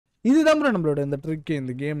இதுதான் ப்ரோ நம்மளோட இந்த ட்ரிக்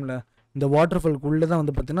இந்த கேமில். இந்த வாட்டர் ஃபால்க்குள்ளே தான்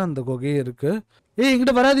வந்து பார்த்தீங்கன்னா அந்த குகையே இருக்குது. ஏய்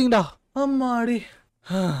எங்கிட்ட வராதிங்கடா. ஆமாடி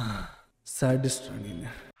சாடிஸ்ட்.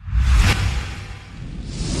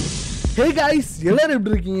 ஹே கைஸ், எல்லாரும்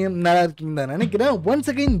எப்படி இருக்கீங்க? நல்லா இருக்கீங்க தான் நினைக்கிறேன்.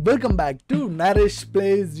 Once again welcome back to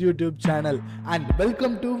NareshPlayz YouTube channel and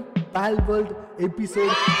welcome to Palworld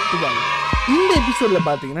episode 12. இந்த எபிசோடில்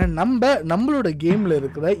பார்த்தீங்கன்னா நம்மளோட கேமில்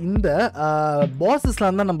இருக்கிற இந்த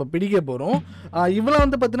பாஸஸ்லாம் தான் நம்ம பிடிக்க போகிறோம். இவெல்லாம்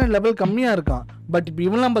வந்து பார்த்தீங்கன்னா லெவல் கம்மியாக இருக்கான். பட் இப்போ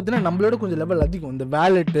இவெல்லாம் பார்த்தீங்கன்னா நம்மளோட கொஞ்சம் லெவல் அதிகம். இந்த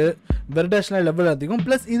வேலெட்டு வெர்டாஷ்லாம் லெவல் அதிகம்.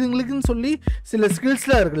 ப்ளஸ் இதுங்களுக்குன்னு சொல்லி சில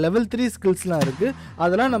ஸ்கில்ஸ்லாம் இருக்குது, லெவல் 3 ஸ்கில்ஸ்லாம் இருக்குது.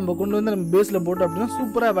 அதெல்லாம் நம்ம கொண்டு வந்து நம்ம பேஸில் போட்டோம் அப்படின்னா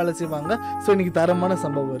சூப்பராக வேலை செய்வாங்க. ஸோ இன்றைக்கி தரமான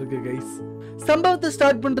சம்பவம் இருக்குது கைஸ். சம்பவத்தை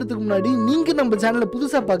ஸ்டார்ட் பண்ணுறதுக்கு முன்னாடி நீங்கள் நம்ம சேனலை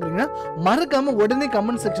புதுசாக பார்க்குறீங்கன்னா மறக்காமல் உடனே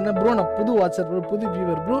கமெண்ட் செக்ஷனில் ப்ரோ நான் புது வாட்சர் ப்ரோ, புது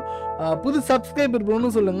வியூவர் ப்ரோ, புது சப்ஸ்கிரைபர்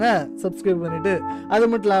ப்ரோன்னு சொல்லுங்கள். சப்ஸ்கிரைப் பண்ணிவிட்டு அது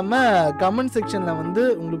மட்டும் இல்லாமல் கமெண்ட் செக்ஷனில் வந்து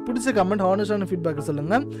உங்களுக்கு பிடிச்ச கமெண்ட் ஹானஸ்டான ஃபீட்பேக்கை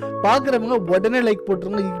சொல்லுங்கள். பார்க்குறவங்க உடனே லைக்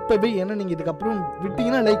போட்டுருங்க இப்போவே. ஏன்னா நீங்கள் இதுக்கப்புறம்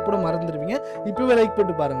விட்டீங்கன்னா லைக் போட மறந்துடுவீங்க. இப்போவே லைக்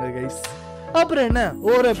போட்டு பாருங்கள் கைஸ். அப்புறம் என்ன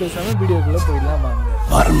ஓவராக பேசாமல் வீடியோக்குள்ளே போயிடலாம்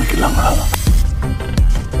வாங்க ஆரம்பிக்கலாங்களா.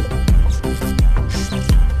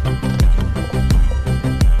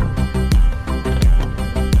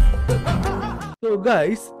 ஸோ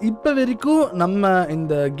கைஸ், இப்போ வரைக்கும் நம்ம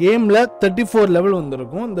இந்த கேமில் 34 லெவல்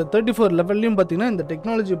வந்திருக்கும். இந்த 34 லெவல்லையும் பார்த்தீங்கன்னா இந்த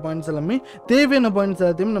டெக்னாலஜி பாயிண்ட்ஸ் எல்லாமே தேவையான பாயிண்ட்ஸ்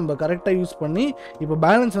எல்லாத்தையும் நம்ம கரெக்டாக யூஸ் பண்ணி இப்போ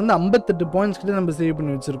பேலன்ஸ் வந்து 58 பாயிண்ட்ஸ் கிட்ட நம்ம சேவ்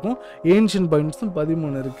பண்ணி வச்சுருக்கோம். ஏன்ஷியன் பாயிண்ட்ஸும்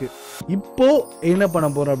 13 இருக்குது. இப்போது என்ன பண்ண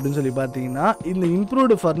போகிறோம் அப்படின்னு சொல்லி பார்த்தீங்கன்னா இந்த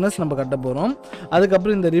இம்ப்ரூவ்டு ஃபர்னஸ் நம்ம கட்ட போகிறோம்.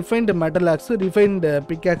 அதுக்கப்புறம் இந்த refined metal aux, refined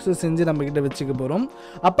big aux செஞ்சு நம்ம கிட்ட வச்சுக்க போகிறோம்.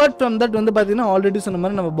 அப்பார்ட் ஃப்ரம் தட் வந்து பார்த்தீங்கன்னா ஆல்ரெடி சொன்ன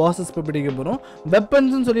மாதிரி நம்ம பாஸஸ் இப்போ பிடிக்க போகிறோம்.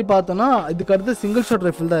 வெப்பன்ஸ்னு சொல்லி பார்த்தோன்னா இதுக்கு அடுத்து சிங்கிள் ஷாட்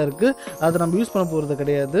ரைஃபிள் தான் இருக்குது. அதை நம்ம யூஸ் பண்ண போகிறது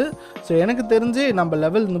கிடையாது. ஸோ எனக்கு தெரிஞ்சு நம்ம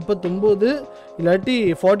லெவல் 39 இல்லாட்டி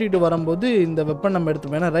 42 வரும்போது இந்த வெப்பன் நம்ம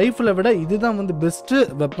எடுத்துப்போம். ஏன்னா ரைஃபிளை விட இதுதான் வந்து பெஸ்ட்டு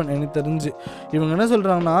வெப்பன் எனக்கு தெரிஞ்சு. இவங்க என்ன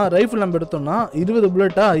சொல்கிறாங்கன்னா ரைஃபிள் நம்ம எடுத்தோம்னா 20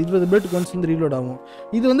 புல்லட்டுக்கு ஒன்ஸ் வந்து ரீலோட் ஆகும்.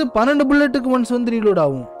 இது வந்து 12 புல்லட்டுக்கு ஒன்ஸ் வந்து ரீலோட்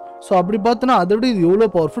ஆகும். ஸோ அப்படி பார்த்தோன்னா அதை விட இது எவ்வளோ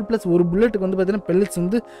பவர்ஃபுல். ப்ளஸ் ஒரு புல்லெட்டுக்கு வந்து பார்த்தீங்கன்னா பெல்லட்ஸ்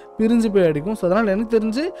வந்து பிரிஞ்சு போய் அடிக்கும். ஸோ அதனால் எனக்கு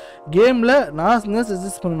தெரிஞ்சு கேமில் நான் என்ன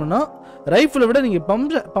சஜஸ்ட் பண்ணணும்னா ரைஃபிளை விட நீங்கள்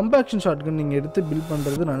பம்ப் ஆக்ஷன் ஷாட்கன் நீங்கள் எடுத்து பில்ட்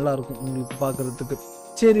பண்ணுறது நல்லாயிருக்கும் உங்களுக்கு பார்க்குறதுக்கு.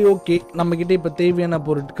 சரி, ஓகே, நம்மக்கிட்ட இப்போ தேவையான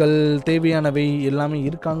பொருட்கள் தேவையானவை எல்லாமே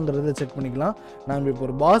இருக்காங்கிறத செக் பண்ணிக்கலாம். நம்ம இப்போ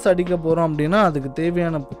ஒரு பாஸ் அடிக்க போகிறோம் அப்படின்னா அதுக்கு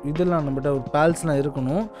தேவையான இதெல்லாம் நம்மகிட்ட ஒரு பேல்ஸ்லாம்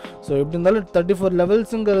இருக்கணும். ஸோ எப்படி இருந்தாலும் 34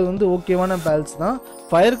 லெவல்ஸுங்கிறது வந்து ஓகேவான பேல்ஸ் தான்.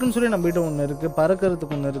 ஃபயருக்குன்னு சொல்லி நம்மகிட்ட ஒன்று இருக்குது,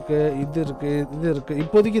 பறக்கிறதுக்கு ஒன்று இருக்குது, இது இருக்குது.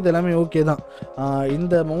 இப்போதைக்கு இது எல்லாமே ஓகே தான்.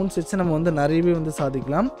 இந்த மவுண்ட்ஸ் வச்சு நம்ம வந்து நிறையவே வந்து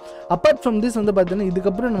சாதிக்கலாம். அப்பார்ட் ஃப்ரம் திஸ் வந்து பார்த்தீங்கன்னா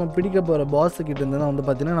இதுக்கப்புறம் நம்ம பிடிக்க போகிற பாஸுக்கிட்ட இருந்து தான் வந்து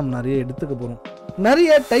பார்த்தீங்கன்னா நம்ம நிறைய எடுத்துக்க போகிறோம்.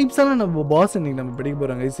 நிறைய டைப்ஸான நம்ம பாஸ் இன்றைக்கி நம்ம பிடிக்க போகிறாங்க.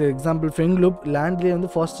 எக்ஸாம்பிள் ஃபெங்லூப் லேண்ட்லேயே வந்து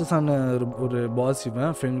ஃபாஸ்டஸ்டான ஒரு பாஸ்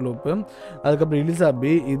இவன் ஃபெங்லூப்பு. அதுக்கப்புறம்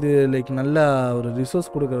எலிசாபி, இது லைக் நல்லா ஒரு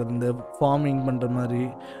ரிசோர்ஸ் கொடுக்குறது, இந்த ஃபார்மிங் பண்ணுற மாதிரி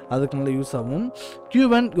அதுக்கு நல்லா யூஸ் ஆகும்.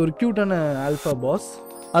 கியூவன் ஒரு க்யூட்டான ஆல்ஃபா பாஸ்.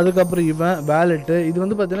 அதுக்கப்புறம் இவன் வேலெட்டு, இது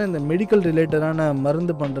வந்து பார்த்தீங்கன்னா இந்த மெடிக்கல் ரிலேட்டடான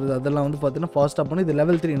மருந்து பண்ணுறது அதெல்லாம் வந்து பார்த்தீங்கன்னா ஃபாஸ்ட்டாக பண்ணி இது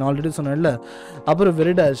லெவல் 3 நான் ஆல்ரெடி சொன்னேன்ல. அப்புறம்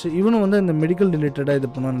வெரிடாஷ், இவனும் வந்து இந்த மெடிக்கல் ரிலேட்டடாக இது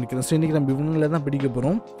பண்ணணும்னு நினைக்கிறேன். ஸோ இன்றைக்கி நம்ம இவங்கள தான் பிடிக்க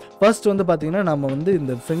போகிறோம். ஃபர்ஸ்ட் வந்து பார்த்தீங்கன்னா நம்ம வந்து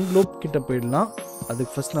இந்த ஃபெங்லோப் கிட்ட போயிடலாம்.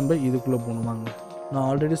 அதுக்கு ஃபஸ்ட் நம்ம இதுக்குள்ளே போகணுவாங்க. நான்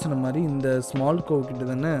ஆல்ரெடி சொன்ன மாதிரி இந்த ஸ்மால் கோவ் கிட்ட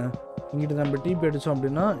தானே இங்கிட்ட நம்ம டிபி அடித்தோம்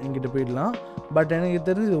அப்படின்னா இங்கிட்ட போயிடலாம். பட் எனக்கு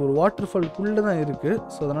தெரிஞ்சு ஒரு வாட்டர் ஃபால்க்குள்ளே தான் இருக்குது.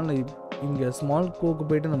 ஸோ அதனால் இங்கே ஸ்மால் கோவுக்கு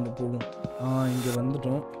போய்ட்டு நம்ம போவோம். இங்கே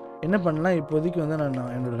வந்துட்டோம். என்ன பண்ணலாம், இப்போதைக்கு வந்து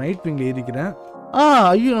நான் என்னோடய நைட் விங்கில் ஏறிக்கிறேன்.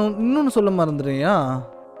 ஐயோ, இன்னொன்று சொல்ல மறந்துடுறேயா,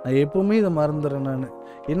 நான் எப்போவுமே இதை மறந்துடுறேன். நான்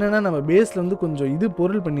என்னென்னா நம்ம பேஸில் வந்து கொஞ்சம் இது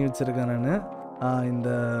பொருள் பண்ணி வச்சுருக்கேன். நான் இந்த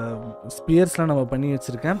ஸ்பியர்ஸ்லாம் நம்ம பண்ணி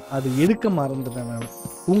வச்சுருக்கேன். அது எடுக்க மறந்துட்டேன். நான்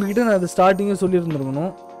உங்ககிட்ட நான் அது ஸ்டார்டிங்கே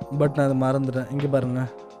சொல்லியிருந்துருக்கணும். பட் நான் அதை மறந்துட்டேன். இங்கே பாருங்கள்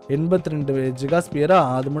 82 ஜிகா ஸ்பியரா.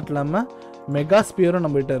 அது மட்டும் இல்லாமல் மெகா ஸ்பியரும்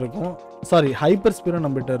நம்மகிட்ட இருக்கும், ஹைப்பர் ஸ்பியரும்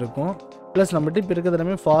நம்மகிட்ட இருக்கும். ப்ளஸ் நம்மகிட்ட இப்போ இருக்கிறது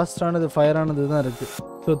எல்லாமே ஃபாஸ்டானது ஃபயரானது தான் இருக்குது.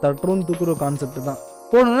 ஸோ தட்டுறோன்னு தூக்குற கான்செப்ட் தான்.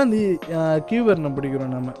 போனோன்னா இந்த கியூவர் நம்ம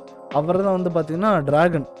பிடிக்கிறோம். நம்ம அவர் தான் வந்து பார்த்திங்கன்னா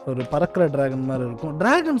ட்ராகன், ஒரு பறக்கிற ட்ராகன் மாதிரி இருக்கும்.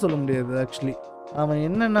 ட்ராகன் சொல்ல முடியாது ஆக்சுவலி. அவன்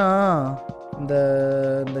என்னென்னா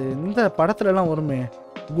இந்த படத்துலலாம் வருமே,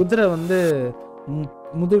 குதிரை வந்து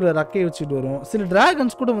முதுகில் ரக்கையை வச்சுட்டு வரும். சில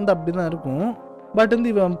ட்ராகன்ஸ் கூட வந்து அப்படி தான் இருக்கும். பட் வந்து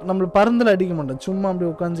இவன் நம்மளை பறந்தில் அடிக்க மாட்டான், சும்மா அப்படியே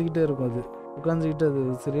உட்காந்துக்கிட்டே இருக்கும். அது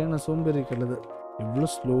சரியான சோம்பேறி கழுது. எவ்வளோ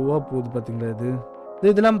ஸ்லோவாக போகுது பார்த்தீங்களா.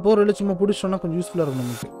 இதெல்லாம் போகிற சும்மா பிடிச்சோன்னா கொஞ்சம் யூஸ்ஃபுல்லாக இருக்கும்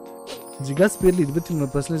நமக்கு. ஜிகா ஸ்பியரில்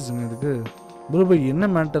 23% இதுக்கு. ப்ரோ என்ன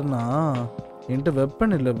மேட்டர்னா என்கிட்ட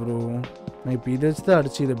வெப்பன் இல்லை ப்ரோ. நான் இப்போ இதை வச்சு தான்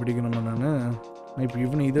அடித்து இதை பிடிக்கணுமா? நான் இப்போ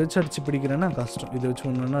இவனை இதை வச்சு அடித்து பிடிக்கிறேன்னா கஷ்டம். இதை வச்சு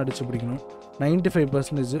ஒன்றுனா அடித்து பிடிக்கணும்.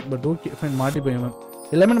 95%. பட் ஓகே ஃபைன், மாட்டி போயிடுவேன்.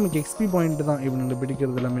 எல்லாமே நமக்கு எக்ஸ்பி பாயிண்ட் தான் இவனை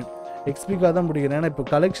பிடிக்கிறது எல்லாமே. எக்ஸ்பிக்காக தான் பிடிக்கிறேன். ஏன்னா இப்போ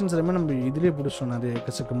கலெக்ஷன்ஸ் எல்லாமே நம்ம இதிலே பிடிச்சோம் நிறைய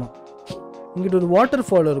எக்கச்சக்கமாக. இங்கிட்ட ஒரு வாட்டர்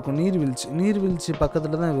ஃபால் இருக்கும், நீர்வீழ்ச்சி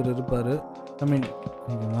பக்கத்தில் தான் இவர் இருப்பார். ஐ மீன்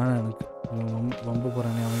வேணாம் எனக்கு ரொம்ப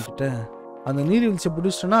போகிறானே அவன்கிட்ட. அந்த நீர்வீழ்ச்சியை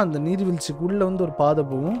பிடிச்சிட்டோன்னா அந்த நீர்வீழ்ச்சிக்குள்ளே வந்து ஒரு பாதை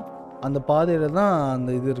போகும், அந்த பாதையில் தான்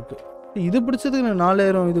அந்த இது இருக்குது. இது பிடிச்சதுக்கு நான்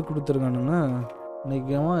 4000 இது கொடுத்துருக்கானுங்க.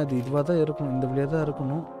 நினைக்காம இது இதுவாக தான் இருக்கணும், இந்த வழியாக தான்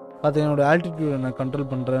இருக்கணும். அது என்னோடய ஆல்டிடியூடை நான்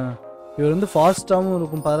கண்ட்ரோல் பண்ணுறேன். இவர் வந்து ஃபாஸ்ட்டாகவும்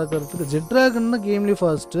இருக்கும் பறக்கிறதுக்கு. ஜெட் ட்ராகன் தான் கேம்லேயும்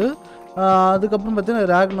ஃபாஸ்ட்டு. அதுக்கப்புறம் பார்த்தீங்கன்னா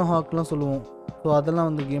ரேக்னோ ஹாக்லாம் சொல்லுவோம். ஸோ அதெல்லாம்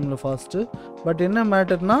வந்து கேமில் ஃபாஸ்ட்டு. பட் என்ன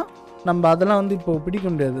மேட்டர்னால் நம்ம அதெல்லாம் வந்து இப்போ பிடிக்க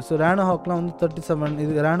முடியாது. ஸோ ரேனோ ஹாக்லாம் வந்து 37.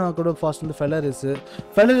 இது ரேனோ ஹாக்கோட ஃபாஸ்ட் வந்து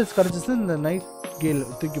ஃபெலரிஸ் கிடச்சிச்சு. இந்த நைட் கேல்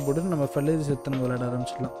தூக்கி போட்டு நம்ம ஃபெலரிஸ் எத்தனை விளையாட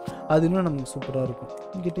ஆரம்பிச்சிடலாம். அது இன்னும் நமக்கு சூப்பராக இருக்கும்.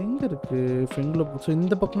 இங்கிட்ட எங்கே இருக்குது ஃப்ரெண்டில்? ஸோ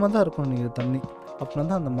இந்த பக்கமாக தான் இருக்கணும் நீங்கள் தண்ணி. அப்படின்னா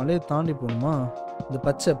தான் அந்த மலையை தாண்டி போகணுமா? இந்த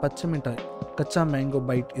பச்சை மிட்டாய், கச்சா மேங்கோ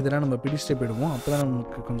பைட் இதெல்லாம் நம்ம பிடிச்சிட்டே போயிடுவோம். அப்போ தான்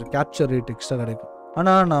நமக்கு கொஞ்சம் கேப்சர் ரேட் எக்ஸ்ட்ரா கிடைக்கும்.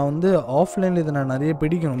 ஆனால் நான் வந்து ஆஃப்லைனில் இதை நான் நிறைய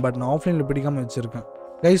பிடிக்கணும், பட் நான் ஆஃப்லைனில் பிடிக்காமல் வச்சுருக்கேன்.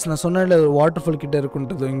 கைஸ் நான் சொன்னேன்ல ஒரு வாட்டர் ஃபால் கிட்டே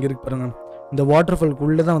இருக்குன்றது இங்கே இருக்கு பாருங்க. இந்த வாட்டர்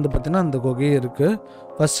ஃபால்க்குள்ளே தான் வந்து பார்த்தீங்கன்னா அந்த குகையே இருக்குது.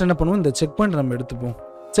 ஃபஸ்ட் என்ன பண்ணுவோம், இந்த செக் பாயிண்ட் நம்ம எடுத்துப்போம்.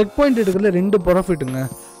 செக் பாயிண்ட் எடுக்கிறதுல 2 ப்ராஃபிட்டுங்க.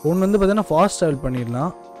 ஒன்று வந்து பார்த்தீங்கன்னா ஃபாஸ்ட் ட்ராவல்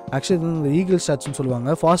பண்ணிடலாம். ஆக்சுவலி இது வந்து ஈகிள் ஸ்டாச்சுன்னு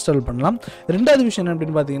சொல்லுவாங்க, ஃபாஸ்ட் ட்ராவல் பண்ணலாம். 2வது விஷயம் என்ன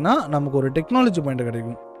அப்படின்னு பார்த்தீங்கன்னா நமக்கு ஒரு டெக்னாலஜி பாயிண்ட்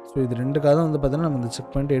கிடைக்கும். ஸோ இது 2க்காக தான் வந்து பார்த்தீங்கன்னா நம்ம இந்த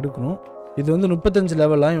செக் பாயிண்ட் எடுக்கணும். இது வந்து 35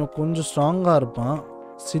 லெவலாக இவன் கொஞ்சம் ஸ்ட்ராங்காக இருப்பான்.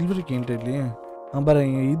 சில்வர் கேண்ட் இல்லையே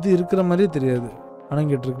பாருங்க, இது இருக்கிற மாதிரியே தெரியாது. ஆனால்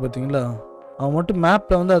இங்கிட்டு இருக்கு பார்த்தீங்களா, அவன் மட்டும்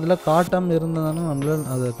மேப்பில் வந்து அதெல்லாம் காட்டாமல் இருந்ததானே நம்மளால்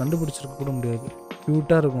அதை கண்டுபிடிச்சிருக்க கூட முடியாது.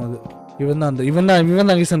 க்யூட்டாக இருக்கும் அது. இவன் தான்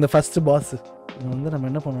அந்த ஃபஸ்ட்டு பாஸ். இவன் வந்து நம்ம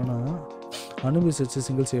என்ன பண்ணோன்னா அனுபவிச்சு வச்சு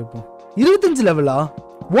சிங்கிள் செய்யப்போம். 25 லெவலா?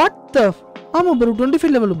 What the? ஆமாம் ப்ரோ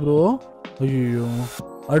 25 லெவலு ப்ரோ. ஐயோ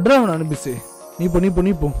அட்ரா அவன் அனுப்பிச்சு. நீ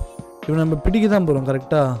போ. இவன் நம்ம பிடிக்க தான் போகிறோம்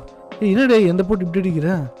கரெக்டாக. என்னடே எந்த போட்டு இப்படி அடிக்கிற?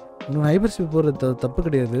 உனக்கு ஹைப்பர் ஸ்பீட் போடுறது தப்பு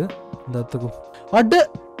கிடையாது. இந்த அத்துக்கும் அட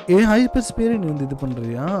ஏன் ஹைப்பர் ஸ்பீடை நீ வந்து இது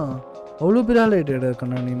பண்ணுறியா? அவ்வளோ பெரிய ஆள் ஆகிட்டேடா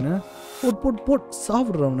கண்ணா நீன்னு. போட்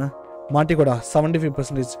சாப்பிட்றவன மாட்டிக்கூடா.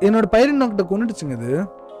 75%. என்னோட பயிரின் நோக்கிட்ட கொண்டுடுச்சுங்க. இது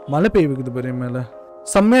மழை பெய்ய வைக்குது பாரு என் மேலே.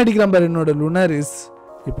 செம்மையாக அடிக்கிறான் பாரு என்னோட லுனாரிஸ்.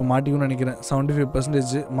 இப்போ மாட்டிக்குன்னு நினைக்கிறேன்.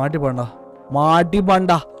 75%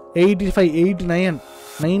 மாட்டிப்பாண்டா. 85, 89,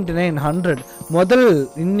 99, 100. முதல்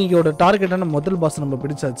இன்னைக்கோட டார்கெட்டான முதல் பாஸ் நம்ம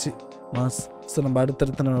பிடிச்சாச்சு. மாஸ். ஸோ நம்ம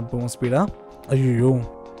அடுத்தடுத்து நம்ம போவோம் ஸ்பீடாக. ஐயோ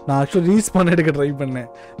நான் ஆக்சுவலி ரீஸ்பான் எடுக்க ட்ரை பண்ணேன்.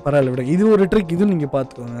 பரவாயில்ல விட, இது ஒரு ட்ரிக், இதுவும் நீங்கள்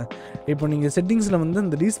பார்த்துக்கோங்க. இப்போ நீங்கள் செட்டிங்ஸில் வந்து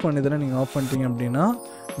இந்த ரீஸ்பான் இதெல்லாம் நீங்கள் ஆஃப் பண்ணிட்டீங்க அப்படின்னா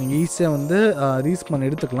நீங்கள் ஈஸியாக வந்து ரீஸ்பான்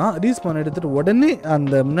எடுத்துக்கலாம். ரீஸ்பான் எடுத்துகிட்டு உடனே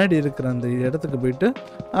அந்த முன்னாடி இருக்கிற அந்த இடத்துக்கு போயிட்டு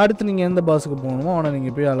அடுத்து நீங்கள் எந்த பாஸுக்கு போகணுமோ அவனை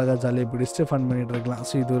நீங்கள் போய் அழகாக ஜாலியாக பிடிச்சிட்டு ஃபன் பண்ணிகிட்டு இருக்கலாம்.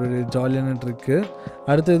 ஸோ இது ஒரு ஜாலியான ட்ரிக்கு.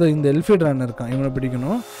 அடுத்து ஏதோ இந்த எல்ஃபிட்ரான் இருக்கான், இவனை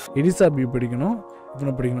பிடிக்கணும். எடிசாபி பிடிக்கணும்,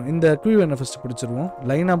 இவனை பிடிக்கணும். இந்த QNF ஃபஸ்ட்டு பிடிச்சிருவோம்.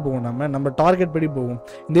 லைனாக போவோம், நம்ம டார்கெட் படி போவோம்.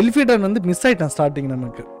 இந்த எல்ஃபிட்ரான் வந்து மிஸ் ஆகிட்டான் ஸ்டார்டிங்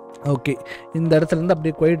நமக்கு. ஓகே, இந்த இடத்துலேருந்து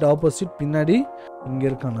அப்படியே குவைட் ஆப்போசிட் பின்னாடி இங்கே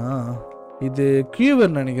இருக்கானா? இது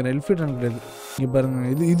கியூவர் நினைக்கிறேன், எல்ஃபிட்ரான் கிடையாது. இங்கே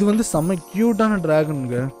பாருங்கள், இது வந்து செம்ம க்யூட்டான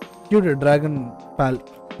ட்ராகனுங்க. ட்ராகன் பால்.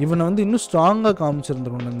 இவனை வந்து இன்னும் ஸ்ட்ராங்காக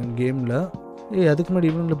காமிச்சிருந்துருக்கணும் இந்த கேமில். அதுக்கு முன்னாடி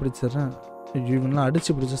இவனில் பிடிச்சிடுறேன். இவனெலாம்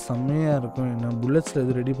அடித்து பிடிச்சா செம்மையாக இருக்கும். என்ன புல்லட்ஸில்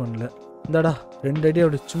எதுவும் ரெடி பண்ணல. இந்தாடா 2 அடி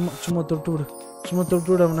அப்படி சும்மா தொட்டு விடு.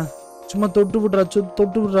 அவனை சும்மா தொட்டு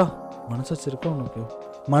விட்றா. மனசாச்சு இருக்கா உனக்கு?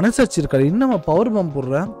 மனசாச்சு இருக்கா? என்னம்மா பவர் பம்ப்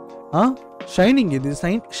போடுறேன்? ஷைனிங். இது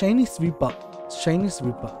ஷைனி ஸ்வீப்பா.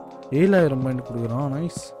 7000 பாயிண்ட் கொடுக்குறான்.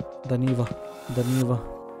 நைஸ். தனிவா.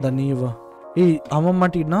 ஏய் அவன்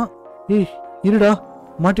மாட்டிக்கிட்டான். ஏய் இருடா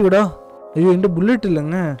மாட்டிவிடா. ஐயோ என்கிட்ட புல்லட்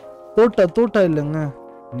இல்லைங்க. தோட்டா இல்லைங்க.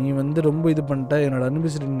 நீ வந்து ரொம்ப இது பண்ணிட்ட. என்னோட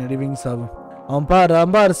அனுபவிச்சுட்டு நடிவிங்ஸ் ஆகும். அவன்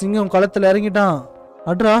பாரு சிங்கம் களத்தில் இறங்கிட்டான்.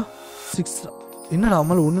 அட்ரா 6. என்னடா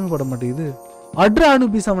அம்மால ஒன்றுமே பட மாட்டேங்குது. அட்ரா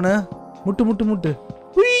அனுப்பிஸ் அவனை முட்டு.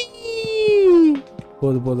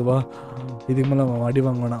 போது வா. இதுக்கு மேலே அவன் அடி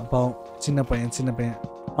வாங்குவானா பாவம். சின்ன பையன்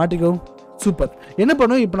மாட்டிக்கோ. சூப்பர். என்ன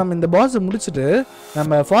பண்ணுவோம் இப்போ நம்ம இந்த பாஸை முடிச்சுட்டு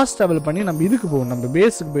நம்ம ஃபாஸ்ட் ட்ராவல் பண்ணி நம்ம இதுக்கு போவோம். நம்ம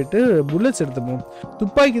பேஸுக்கு போயிட்டு புல்லட்ஸ் எடுத்துப்போம்.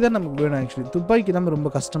 துப்பாக்கி தான் நமக்கு வேணும். ஆக்சுவலி துப்பாக்கி தான்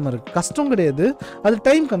ரொம்ப கஷ்டமாக இருக்குது. கஷ்டம் கிடையாது, அது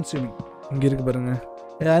டைம் கன்சியூமிங். இங்கே இருக்கு பாருங்க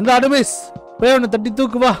இந்த அட்வைஸ். போய் அவனை தட்டி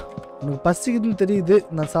தூக்குவா. உனக்கு பசிக்குதுன்னு தெரியுது,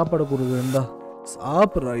 நான் சாப்பாடு கொடுக்குறேன். தான்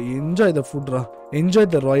சாப்பிட்றா. Enjoy the ஃபுட்ரா. Enjoy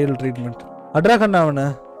the royal treatment. அட்ரா கண்ணா அவனை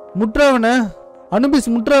முட்டுறாவனை. அனுபிஸ்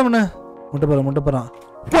முட்டுறாவனை. முட்டை போகிறான்.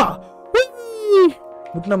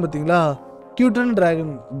 முட்டினா பார்த்தீங்களா? க்யூட்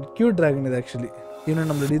ட்ராகன் இது ஆக்சுவலி. இவனை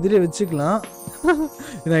நம்மளோட இதிலே வச்சுக்கலாம்.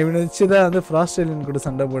 நான் இவனை வச்சு தான் வந்து ஃப்ராஸ்ட் ஏலியன் கூட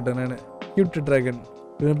சண்டை போட்டேன் நான். க்யூட் ட்ராகன்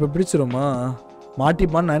இவன் இப்போ பிடிச்சிருமா?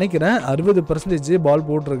 மாட்டிப்பான்னு நினைக்கிறேன். 60% பால்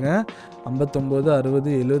போட்டிருக்கேன். 59,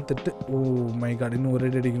 60, 78. ஓ மை காட், இன்னும் ஒரு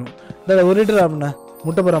ரேட் அடிக்கணும். இல்லை ஒரு ரேட்டர் ஆகுண்ணா.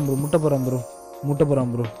 முட்டை போகிறான்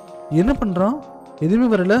ப்ரோ. என்ன பண்ணுறான்? எதுவுமே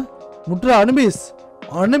வரல. முட்டுறா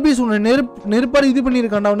அனுபீஸ் உன்னை நெருப்பாரு இது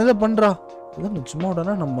பண்ணியிருக்கான்டா. அவன் எதை பண்ணுறா? அதான் சும்மா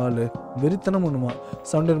விடனா நம்ம ஆள் வெறித்தனம் பண்ணுமா.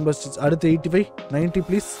 70 பஸ் அடுத்து 85 90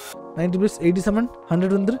 ப்ளீஸ் 90 ப்ளீஸ் 87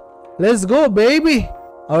 100 வந்துரு. Let's go baby.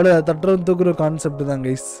 அவ்வளோ தட்டுறது தூக்குற கான்செப்ட் தான்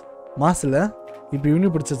கைஸ். மாசில் இப்போ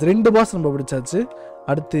இவனையும் பிடிச்சாச்சு. 2 பாஸ் நம்ம பிடிச்சாச்சு.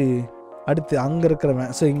 அடுத்து அங்கே இருக்கிறவன்.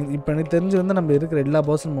 ஸோ இப்போ எனக்கு தெரிஞ்சு வந்து நம்ம இருக்கிற எல்லா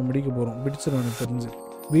பாஸும் நம்ம முடிக்க போகிறோம். பிடிச்சிடும் எனக்கு தெரிஞ்சு.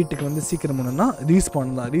 வீட்டுக்கு வந்து சீக்கிரம் பண்ணணும்னா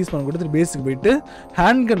ரீஸ்பான் தான். ரீஸ்பான் கொடுத்துட்டு பேஸுக்கு போயிட்டு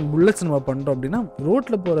ஹேண்ட் கன் புல்லட்ஸ் நம்ம பண்ணுறோம் அப்படின்னா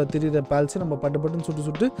ரோட்டில் போகிற தெரியுற பேல்ஸை நம்ம பட்டுன்னு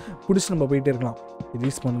சுட்டு பிடிச்சி நம்ம போயிட்டே இருக்கலாம்.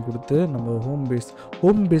 ரீஸ்பான் கொடுத்து நம்ம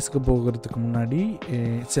ஹோம் பேஸுக்கு போகிறதுக்கு முன்னாடி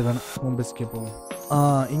சரி வேணாம் ஹோம் பேஸ்க்கே போவோம்.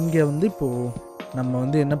 இங்கே வந்து இப்போது நம்ம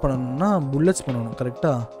வந்து என்ன பண்ணணும்னா புல்லட்ஸ் பண்ணணும்.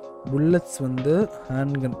 கரெக்டாக புல்லட்ஸ் வந்து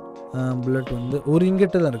ஹேண்ட் கன் புல்லட் வந்து ஒரு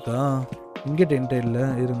இங்கெட்டு தான் இருக்கா. இங்கெட்டு என்கிட்ட இல்லை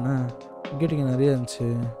இருங்க. இங்கெட்டு இங்கே நிறையா இருந்துச்சு.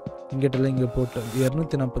 இங்கெட்டெல்லாம் இங்கே போட்டேன்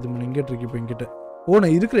 243 இங்கெட் இருக்கு. இப்போ இங்கிட்ட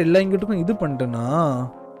நான் இருக்கிற எல்லா இங்கெட்டுக்கும் இது பண்ணிட்டேன்னா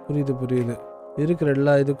புரியுது. இருக்கிற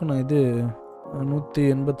எல்லா இதுக்கும் நான் இது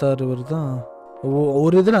 186 வருதான்.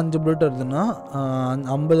 ஒரு இதில் 5 புல்லட் வருதுன்னா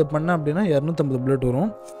 50 பண்ணேன் அப்படின்னா 250 புல்லட்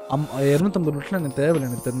வரும். 250 புல்லட்லாம் எனக்கு தேவையில்லை.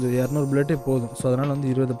 எனக்கு தெரிஞ்சது 200 புல்லட்டே போதும். ஸோ அதனால் வந்து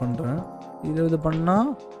 20 பண்ணுறேன். 20 பண்ணால்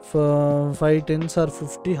 5 10s ஆர்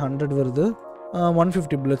 50 100 வருது.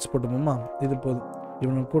 150 புல்லட்ஸ் போட்டுப்போமா. இது போதும்.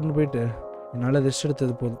 இவனை கூட்டின்னு போயிட்டு என்னால் ரெஸ்ட்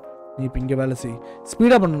எடுத்தது போதும். நீ இப்போ இங்கே வேலை செய்.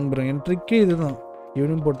 ஸ்பீடாக பண்ணணும் பாருங்க. என் ட்ரிக்கே இதுதான்.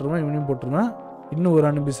 இவனையும் போட்டுருவேன். இன்னும் ஒரு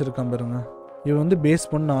அனுபீஸ் இருக்கான் பாருங்க. இவன் வந்து பேஸ்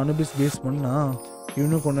பண்ணா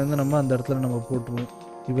இவனும் கொண்டு வந்து நம்ம அந்த இடத்துல நம்ம போட்டுருவோம்.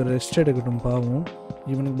 இவர் ரெஸ்ட் எடுக்கட்டும் பாவம்.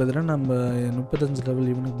 இவனுக்கு பதிலாக நம்ம 35 லெவல்.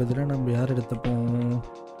 இவனுக்கு பதிலாக நம்ம யார் எடுத்துப்போம்.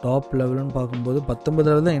 டாப் லெவல்னு பார்க்கும்போது 19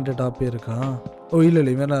 லெவல் தான் என்கிட்ட டாப்பே இருக்கா.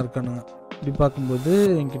 இல்லை இவெல்லாம் இருக்கானுங்க. இப்படி பார்க்கும்போது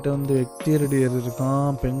என்கிட்ட வந்து வெக்டீரியர் இருக்கான்,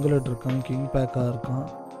 பெங்குலட் இருக்கான், கிங் பேக்காக இருக்கான்.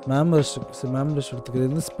 மேம்பர்ஸ்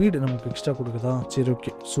எடுத்துக்கிறது ஸ்பீடு நமக்கு எக்ஸ்ட்ரா கொடுக்குதா. சரி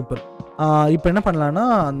ஓகே சூப்பர். இப்போ என்ன பண்ணலான்னா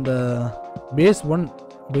அந்த பேஸ் 1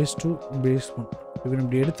 பேஸ் 2 பேஸ் 1 இவன்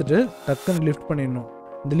இப்படி எடுத்துகிட்டு டக்குன்னு லிஃப்ட் பண்ணிடணும்.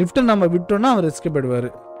 இந்த லிஃப்ட்டை நம்ம விட்டோன்னா அவர் எஸ்கேப் ஆயிடுவார்.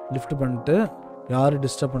 லிஃப்ட் பண்ணிட்டு யாரும்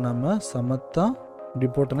டிஸ்டர்ப் பண்ணாமல் சமத்தா இப்படி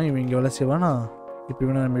போட்டோன்னா இவன் இங்கே வேலை செய்வானா. இப்போ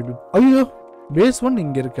இவனை நம்ம இப்படி ஐயோ பேஸ் 1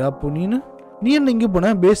 இங்கே இருக்கு. அப்போ நீ என்ன இங்கே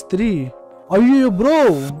போன பேஸ் 3. ஐயோ ப்ரோ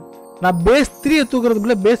நான் பேஸ் 3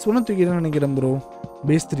 தூக்குறதுக்குள்ள பேஸ் 1 தூக்கிடுன்னு நினைக்கிறேன் ப்ரோ.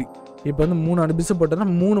 பேஸ் 3 இப்போ வந்து 3 அனுபிஸை போட்டோன்னா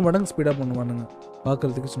 3 மடங்கு ஸ்பீடாக பண்ணுவானுங்க.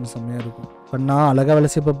 பார்க்குறதுக்கு சும்மா செம்மையாக இருக்கும். பண்ணா அழகாக வேலை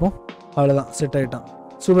செய்ய பார்ப்போம். அவ்வளோதான் செட் ஆகிட்டான்.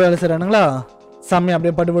 சூப்பர் வேலை செய்கிறானுங்களா. செம்மையாக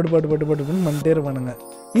அப்படியே பட்டு பண்ணிட்டே இருப்பானுங்க.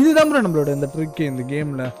 இதுதான் ப்ரோ நம்மளோட இந்த ட்ரிக்கு இந்த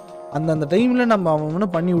கேமில். அந்த டைமில் நம்ம அவனை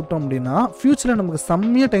பண்ணி விட்டோம் அப்படின்னா ஃப்யூச்சரில் நமக்கு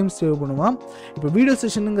செம்மையாக டைம் சேவ் பண்ணுவான். இப்போ வீடியோ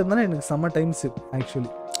செஷனுங்கிறதுனால எனக்கு செம்ம டைம் சேவ்.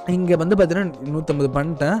 ஆக்சுவலி இங்கே வந்து பார்த்தீங்கன்னா 150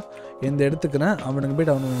 பண்ணிட்டேன். எந்த எடுத்துக்கிறேன் அவனுக்கு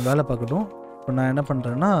போய்ட்டு அவனுக்கு வேலை பார்க்கட்டும். இப்போ நான் என்ன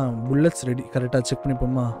பண்ணுறேன்னா புல்லட்ஸ் ரெடி கரெக்டாக செக்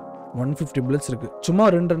பண்ணிப்போமா. 150 புல்லட்ஸ் இருக்குது. சும்மா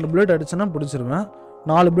 2 புல்லட் அடிச்சேன்னா பிடிச்சிருவேன்.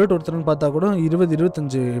 4 புல்லட் ஒருத்தர்னு பார்த்தா கூட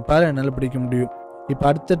 20-25 பேரை என்னால் பிடிக்க முடியும். இப்போ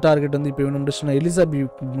அடுத்த டார்கெட் வந்து இப்போ இவனை முடிச்சுன்னா எலிசாபி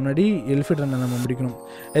முன்னாடி எலிஃபெட் ரன்னை நம்ம முடிக்கணும்.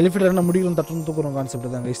 எலிஃபெட் ரன்னை முடிக்கணும் தட்டுன்னு தூக்குறோம்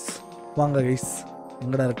கான்செப்ட் தான் கைஸ். வாங்க கைஸ்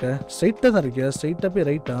எங்கடா இருக்க. ஸ்ட்ரைட்டாக தான் இருக்கியா. ஸ்ட்ரைட்டாக போய்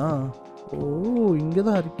ரைட்டா. இங்கே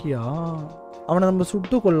தான் இருக்கியா. அவனை நம்ம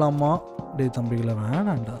சுட்டு கொள்ளலாமா. டே தம்பிகளை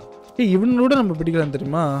வேணாண்டா. இவனோட நம்ம பிடிக்கலாம்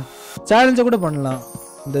தெரியுமா. சேலஞ்சை கூட பண்ணலாம்.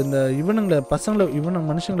 இந்த இவனுங்களை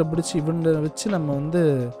மனுஷங்களை பிடிச்சி இவனை வச்சு நம்ம வந்து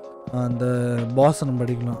அந்த பாஸை நம்ம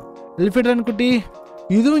படிக்கலாம். எலிஃபெட் ரன் குட்டி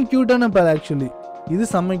இதுவும் க்யூட்டான பேர். ஆக்சுவலி இது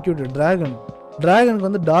செம்ம க்யூட்டு. ட்ராகனுக்கு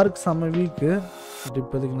வந்து டார்க் செம்ம வீக்கு.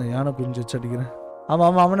 இப்போதைக்கு நான் யானை புரிஞ்சு வச்சு அடிக்கிறேன்.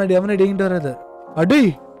 அவனை அடிக்கிட்டு வராது. அடி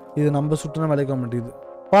இது நம்ம சுட்டுனா விளைக்க மாட்டேங்குது.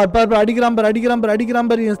 அடிக்கிறான்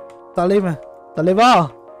பாரு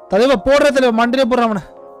தலைவா போடுற தலைவா மண்டிலே போடுறான் அவனை.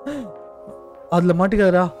 அதில்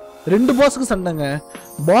மாட்டிக்காதரா. 2 பாஸுக்கும் சண்டைங்க.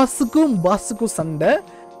 பாஸுக்கும் சண்டை.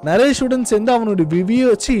 நரேஷுடன் சேர்ந்து அவனுடைய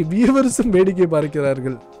வியூவர்ஸும் வேடிக்கை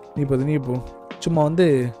பார்க்கிறார்கள். நீ இப்போ சும்மா வந்து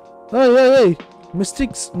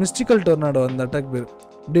மிஸ்டிக்கல் டொர்னாடோ அந்த அட்டாக் பேர்.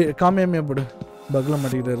 டே காமியாமையா போடு. பக்ல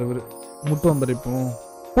மாட்டிக்கிட்டார் அவர். முட்டுவான் பாரு. இப்போ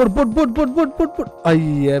போட்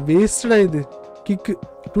ஐயா வேஸ்டடா. இது கிக்கு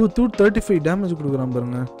 235 டேமேஜ் கொடுக்குறான்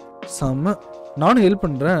பாருங்க. செம்ம. நானும் ஹெல்ப்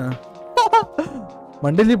பண்ணுறேன்.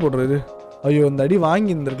 மண்டிலே போடுறாரு. ஐயோ இந்த அடி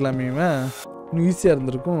வாங்கி இருந்திருக்கலாமே. இவன் இன்னும் ஈஸியாக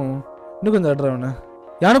இருந்திருக்கும். இன்னும் கொஞ்சம் அட்ரா அவனை.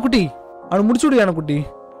 யானைக்குட்டி அவனை முடிச்சு விடு. யானைக்குட்டி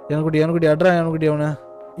அட்ரா.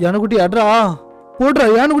 யானைக்குட்டி அட்ரா போடுறா.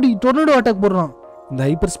 யானைக்குட்டி டொர்னடோ அட்டாக் போடுறான். இந்த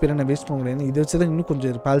ஹைப்பர் ஸ்பீரை நான் வேஸ்ட் பண்ண முடியாது. இதை வச்சு தான் இன்னும்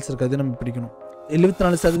கொஞ்சம் பேல்ஸ் இருக்காது நம்ம பிடிக்கணும்.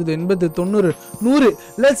 74%, 80, 90, 100.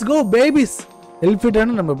 Let's go babies.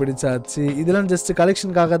 எலிஃபெட்டானு நம்ம பிடிச்சாச்சு. இதெல்லாம் ஜஸ்ட்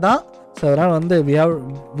கலெக்ஷனுக்காக தான். ஸோ அதனால் வந்து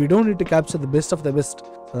we don't need to capture the best of the best.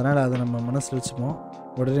 அதனால் அதை நம்ம மனசில் வச்சுப்போம்.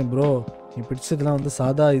 உடனே ப்ரோ நீ பிடிச்சதுலாம் வந்து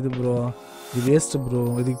சாதா இது ப்ரோ, இது வேஸ்ட்டு ப்ரோ,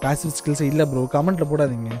 இதுக்கு பேசிவ் ஸ்கில்ஸே இல்லை ப்ரோ, கமெண்ட்டில்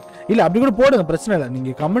போடாதீங்க. இல்லை அப்படி கூட போடுங்க, பிரச்சனை இல்லை.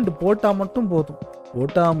 நீங்கள் கமெண்ட் போட்டால் மட்டும்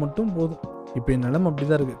போதும். இப்போ என் நிலமை அப்படி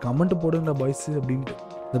தான் இருக்குது. கமெண்ட் போடுங்க பாய்ஸு அப்படின்ட்டு.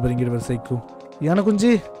 இந்த பாருங்கிற ஒரு சைக்கோ. எனக்கு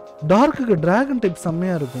கொஞ்சம் டார்க்குக்கு ட்ராகன் டைப்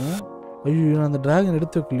செம்மையாக இருக்கும். ஐயோ நான் அந்த டிராகன்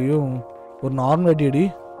எடுத்து வைக்கலையோ. ஒரு நார்மல் அடி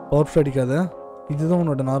பவர் அடிக்காத. இதுதான்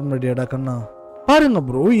உன்னோட நார்மல் அடியாடா கண்ணா. பாருங்க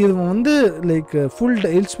ப்ரோ, இது வந்து லைக் ஃபுல்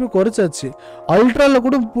ஹெச்பி குறைச்சாச்சு. அல்ட்ராவில்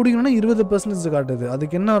கூட பிடிக்கணும்னா 20% காட்டுது.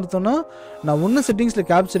 அதுக்கு என்ன அர்த்தம்னா நான் ஒன்று செட்டிங்ஸில்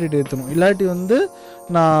கேப்சர் ரேட் ஏற்றணும், இல்லாட்டி வந்து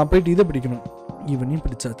நான் போயிட்டு இதை பிடிக்கணும். இவனையும்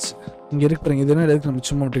பிடிச்சாச்சு. இங்கே இருக்கிறேங்க இதெல்லாம் எதுக்கு நம்ம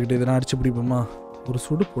சும்மா விட்டுக்கிட்டு இதெல்லாம் அடிச்சு பிடிப்போமா? ஒரு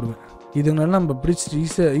சுடு போடுவேன். இதுனால நம்ம பிடிச்சிட்டு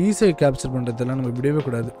ஈஸியாக கேப்சர் பண்ணுறதெல்லாம் நம்ம விடவே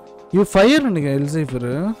கூடாது. இவன் ஃபயர் நினைக்கிறேன்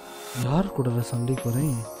எல்சைஃபரு. யார் கூட சண்டைக்கு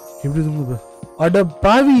வரேன் எப்படி தூங்க? அட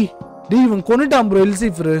பாவி டே, இவன் கொண்டுட்டான் ப்ரோ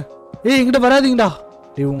எல்சைஃபரு. என்கிட்ட வராதிங்கடா.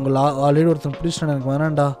 உங்களை ஆல்ரெடி ஒருத்தன் பிடிச்சிட்டான், எனக்கு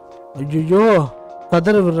வேணாண்டா. ஐயோ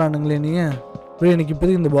கதற விடுறானுங்களே நீங்கள் ப்ரோ. எனக்கு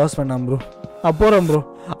இப்போதைக்கு இந்த பாஸ் வேணாம் ப்ரோ. போகிறேன் ப்ரோ.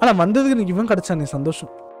 ஆனால் வந்ததுக்கு எனக்கு இவன் கிடச்சா நீ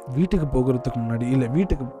சந்தோஷம். வீட்டுக்கு போகிறதுக்கு முன்னாடி இல்லை,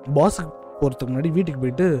 வீட்டுக்கு பாஸுக்கு போகிறதுக்கு முன்னாடி வீட்டுக்கு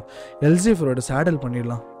போயிட்டு எல்சைஃபரோட சேடல்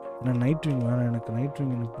பண்ணிடலாம். ஏன்னா நைட் விங் வேணாம் எனக்கு. நைட்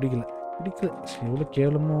விங் எனக்கு பிடிக்கல. எவ்வளோ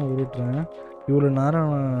கேவலமாக ஓட்டுறேன். இவ்வளோ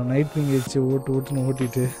நேரம் நைட் விங் வச்சு ஓட்டுன்னு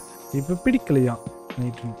ஓட்டிட்டு இப்போ பிடிக்கலையா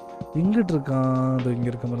நைட் விங். எங்கிட்டு இருக்கான்? அது இங்கே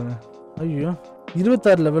இருக்க பாருங்க. ஐயோ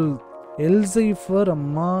 26 லெவல் எல்சைஃபர்.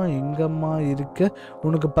 அம்மா எங்கம்மா இருக்க?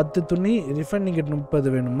 உனக்கு 10 துணி, ரிஃபைனிங் கேட்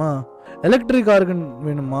 30 வேணுமா? எலக்ட்ரிக் ஆர்கன்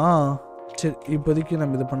வேணுமா? சரி இப்போதைக்கு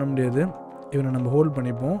நம்ம இதை பண்ண முடியாது. இவனை நம்ம ஹோல்ட்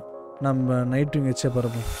பண்ணிப்போம். நம்ம நைட் விங் வச்சே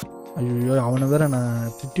பரப்போம். ஐயோ அவனை வேற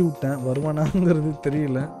நான் திட்டி விட்டேன், வருவானாங்கிறது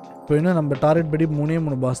தெரியல. இப்போ இன்னும் நம்ம டார்கெட் படி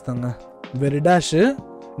 3 பாஸ் தாங்க. வெரிடாஷு,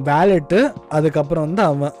 வேலெட்டு, அதுக்கப்புறம் வந்து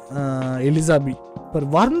அவன் எலிசாபி. இப்போ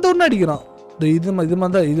வந்தோன்னு அடிக்கிறான். இது மாதிரி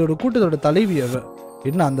தான் இதோட கூட்டத்தோட தலைவி அவ.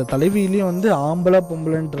 என்ன அந்த தலைவியிலையும் வந்து ஆம்பளை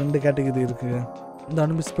பொம்பளைன்ட்டு 2 கேட்டகரி இருக்குது. இந்த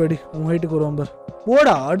அனுபிஸ் படி உன் ஹைட்டுக்கு வருவான் பார்.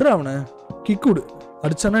 போடா அடுறா அவனை. கிக்குடு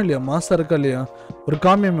அடிச்சானா இல்லையா? மாசா இருக்கா இல்லையா? ஒரு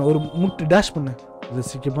காமியம் ஒரு முட்டு டேஷ் பண்ணு. இதை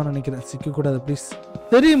சிக்கப்பான்னு நினைக்கிறேன். சிக்கக்கூடாது ப்ளீஸ்.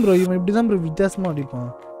 தெரியும் ப்ரோ, இவன் இப்படி தான் ப்ரோ வித்தியாசமாக அடிப்பான்.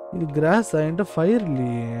 இது கிராஸ் என்கிட்ட ஃபயர்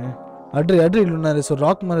இல்லையே. அட்ரி இல்லைன்னா ஒரு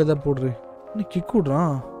ராக் மாதிரி எதாவது போடுறேன். இன்னும் கிக்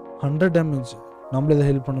விட்றான். 100 டேமேஜ். நம்மளே எதாவது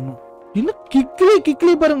ஹெல்ப் பண்ணணும். இன்னும்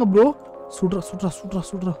கிக்லே பாருங்க ப்ரோ. சுட்றா.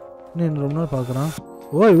 இன்னும் என்ன ரொம்ப நேரம் பார்க்குறான்.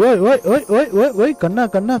 ஓய் ஓய் ஓய் ஓய் ஓய் ஓய் ஓய் கண்ணா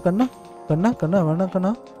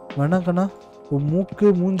வேணாம் கண்ணா. உன் மூக்கு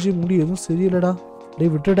மூஞ்சி முடி எதுவும் சரியில்லடா. டே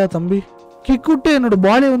விட்டுடா தம்பி. கிக் விட்டு என்னோட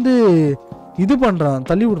பாலை வந்து இது பண்ணுறான்,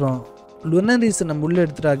 தள்ளி விட்றான். லுனரிஸ் நம்ம உள்ளே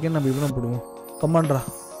எடுத்துட்டாக்கே நம்ம இவனை போடுவோம். கமாண்ட்ரா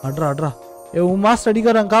அட்ரா. உன் மாஸ்டர்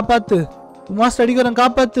அடிக்கிறான் காப்பாத்து.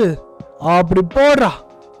 அப்படி போடுறா.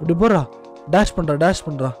 டேஷ்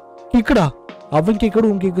பண்ணுறா. கிக்குடா. அவன் கேட்கடு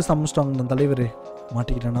உன் கேக்கு சமைச்சிட்டாங்க தலைவரே.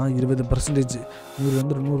 மாட்டிக்கிட்டானா? 20%.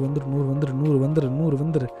 100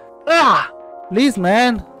 வந்துரு. ப்ளீஸ்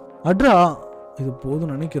மேன் அட்ரா. இது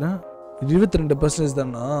போதும் நினைக்கிறேன். 22%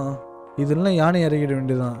 தானா? இதெல்லாம் யானை இறக்கிட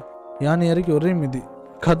வேண்டியதான். யானை இறக்கி ஒரே மிதி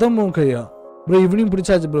கதமும் கையா ப்ரோ. இவனையும்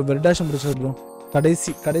பிடிச்சாச்சு ப்ரோ. வெர்டாஷும் பிடிச்சாச்சு ப்ரோ.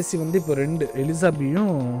 கடைசி வந்து இப்போ 2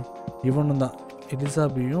 எலிசாபியும் இவனும் தான்.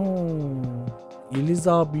 எலிசாபியும்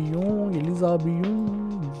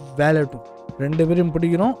வேலட்டும் 2 பேரையும்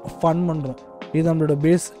பிடிக்கிறோம், ஃபன் பண்ணுறோம். இது நம்மளோட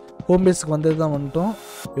ஹோம் பேஸுக்கு வந்தது தான் வந்துட்டோம்.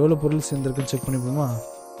 எவ்வளோ பொருள் சேர்ந்துருக்குன்னு செக் பண்ணிப்போமா?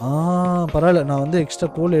 பரவாயில்ல. நான் வந்து எக்ஸ்ட்ரா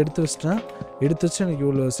கோல் எடுத்து வச்சு எனக்கு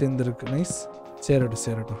இவ்வளோ சேர்ந்துருக்கு. நைஸ்.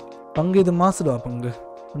 சேரட்டும். பங்கு இது மாசுடுவா பங்கு.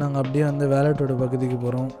 நாங்கள் அப்படியே வந்து வேலட்டோட பகுதிக்கு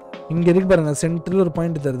போகிறோம். இங்கே இருக்கு பாருங்கள், சென்டரில் ஒரு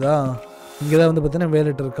பாயிண்ட் தருதா? இங்கே தான் வந்து பார்த்தீங்கன்னா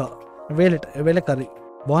வேலட் இருக்கா. வேலைக்காரி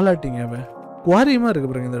வாலாட்டிங்க அவன் குவாரியமாக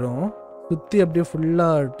இருக்குது பாருங்க. இந்த இடம் சுற்றி அப்படியே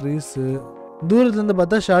ஃபுல்லாக ட்ரீஸு. தூரத்துலேருந்து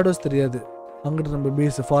பார்த்தா ஷேடோஸ் தெரியாது. அங்கிட்டு நம்ம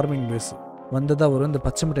ஃபார்மிங் பேஸு வந்ததாக வரும். இந்த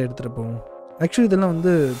பச்சை மிட்டாய் எடுத்துகிட்டு போவோம். ஆக்சுவலி இதெல்லாம்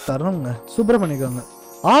வந்து தரோங்க, சூப்பராக பண்ணிக்காங்க.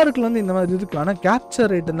 6க்குள்ள வந்து இந்த மாதிரி இருக்குது. ஆனால்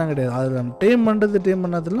கேப்சர் ரேட்டுலாம் கிடையாது. அது நம்ம டேம்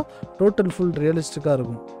பண்ணாதெல்லாம் டோட்டல் ஃபுல் ரியலிஸ்டிக்காக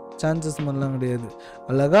இருக்கும். சான்சஸ் மாதிரிலாம் கிடையாது.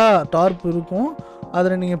 அழகாக டார்ப் இருக்கும்.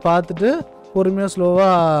 அதில் நீங்கள் பார்த்துட்டு பொறுமையாக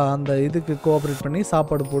ஸ்லோவாக அந்த இதுக்கு கோஆப்ரேட் பண்ணி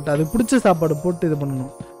சாப்பாடு போட்டு அதுக்கு பிடிச்ச சாப்பாடு போட்டு இது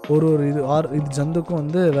பண்ணணும். ஒரு இது ஜந்துக்கும்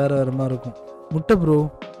வந்து வேறு மாதிரி இருக்கும். முட்டை ப்ரோ.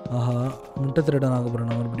 ஆஹா முட்டை திருடன் ஆக போகிறேன்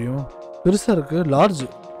நான் மறுபடியும். பெருசாக இருக்குது.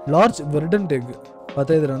 Large வெர்டன்ட் egg.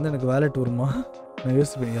 பார்த்தா இதில் வந்து எனக்கு வேலெட் வருமா? நான்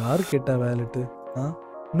யோசிப்பேன், யார் கேட்டா வேலெட்டு?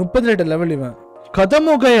 38 லெவல் இவன்.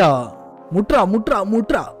 கதமுகையா முட்ரா.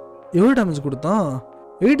 எவ்வளோ டேமேஜ் கொடுத்தான்?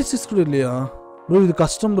 86 கூட இல்லையா ப்ரோ? இது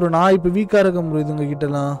கஷ்டம் ப்ரோ. நான் இப்போ வீக்காக இருக்கேன் ப்ரோ இதுங்க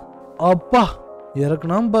கிட்டலாம். அப்பா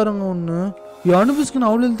இறக்குனா பாருங்க ஒன்று. அனுபவிச்சுக்கு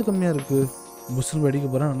அவ்வளோ எழுத்து கம்மியாக இருக்குது. புஷ்னு அடிக்க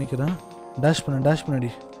போகிறேன் நினைக்கிறேன். டேஷ் பண்ணடி.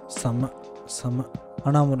 செம்ம.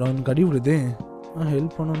 ஆனால் அவனுக்கு அடி விடுதே.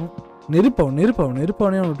 ஹெல்ப் பண்ணணும். நெருப்பாவனே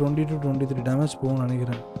அவனுக்கு 20 to 23 டேமேஜ் போகும்னு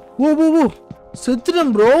நினைக்கிறேன். ஓ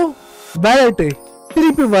செத்துட்டேன் ப்ரோ. வேலைட்டு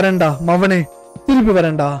திருப்பி வரேன்டா மவனே.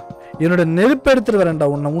 என்னோட நெருப்பு எடுத்துட்டு வரேன்டா.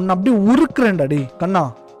 உன்னை அப்படியே உருக்குறேன்டா. டி கண்ணா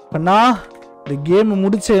இந்த கேம்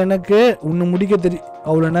முடிச்ச எனக்கு உன்னை முடிக்க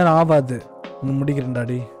அவ்வளோ நேரம் ஆகாது. உன்னை முடிக்கிறேன்டா.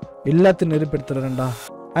 டி எல்லாத்தையும் நெருப்பு எடுத்துட்டு வரேன்டா.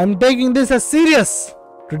 I am taking this as serious.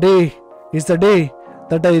 Today is the day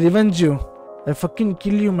that I revenge you. I fucking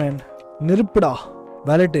kill you man. நெருப்புடா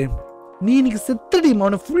வேலட்டே. நீ இன்னைக்கு செத்தடி,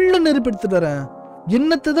 அவனை ஃபுல்லாக நெருப்பு எடுத்துட்டு வரேன்.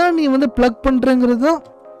 என்னத்தை தான் நீ வந்து ப்ளக் பண்ணுறங்கிறது தான்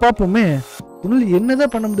பார்ப்போமே. உன்னால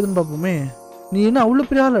என்னதான் பண்ண முடியுதுன்னு பார்ப்போமே. நீ என்ன அவ்வளோ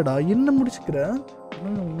பெரிய ஆளடா, என்ன முடிச்சுக்கிற?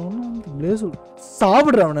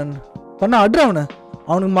 சாப்பிட்ற அவனன் பண்ண அட்ரா அவனை.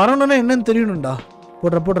 அவனுக்கு மரணம்னா என்னன்னு தெரியணும்டா.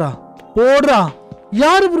 போடுறா.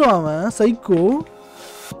 யாரு ப்ரோ அவன்? சைக்கோ.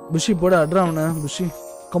 புஷி போட அட்ரா அவனை. புஷி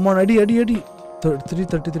கமான் அடி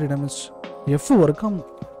 333 டேமேஜ். எஃப் ஒர்க்காம்.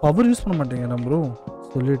 பவர் யூஸ் பண்ண மாட்டேங்கிறா ப்ரோ,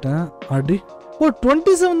 சொல்லிட்டேன். அடி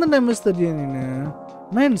 27 தான் டேமேஜ் தட்டியா நீனு?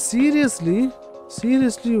 மேன் சீரியஸ்லி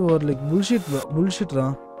ஒரு லைக் புல்ஷிட்ரா.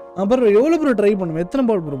 அப்புறம் எவ்வளோ ப்ரோ ட்ரை பண்ணுவேன்? எத்தனை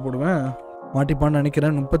பால் ப்ரோ போடுவேன்? மாட்டிப்பான்னு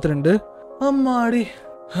நினைக்கிறேன். 32. அம்மாடி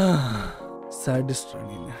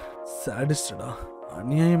சாடிஸ்டா.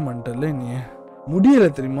 அநியாயம் பண்ணிட்டல நீ. முடியலை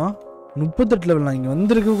தெரியுமா? 38 லெவல் நான் இங்கே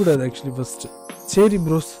வந்திருக்க கூடாது ஆக்சுவலி ஃபர்ஸ்ட். சரி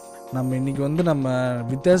ப்ரோஸ், நம்ம இன்னைக்கு வந்து நம்ம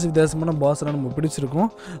வித்தியாசமான பாஸ்லாம் நம்ம பிடிச்சிருக்கோம்.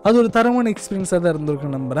 அது ஒரு தரமான எக்ஸ்பீரியன்ஸாக தான்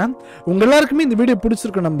இருந்திருக்கும் நம்புகிறேன். உங்கள் எல்லாருக்குமே இந்த வீடியோ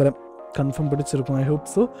பிடிச்சிருக்கும் நம்புகிறேன். கன்ஃபார்ம் பிடிச்சிருக்கும். I hope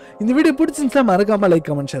so. இந்த வீடியோ பிடிச்சிருந்துச்சா மறக்காம லைக்,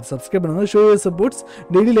 கமெண்ட், ஷேர், சப்ஸ்கிரைப் பண்ணுங்க. Show your supports.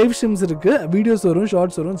 Daily live streams இருக்கு, வீடியோஸ் வரும்,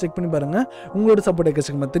 ஷார்ட்ஸ் வரும், செக் பண்ணி பாருங்க. உங்களோட சப்போர்ட்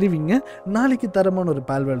எக்கச்சக்கமாக தெரிவிங்க. நாளைக்கு தரமான ஒரு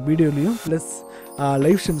பால்வேர்ல்ட் வீடியோலையும் ப்ளஸ்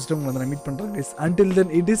லைவ் ஸ்ட்ரீம்ஸ்லையும் உங்களை வந்து நான் மீட் பண்ணுறேன் guys. Until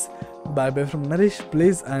then it is by from Naresh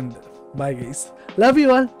place and bye guys. Love you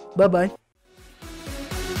all. By.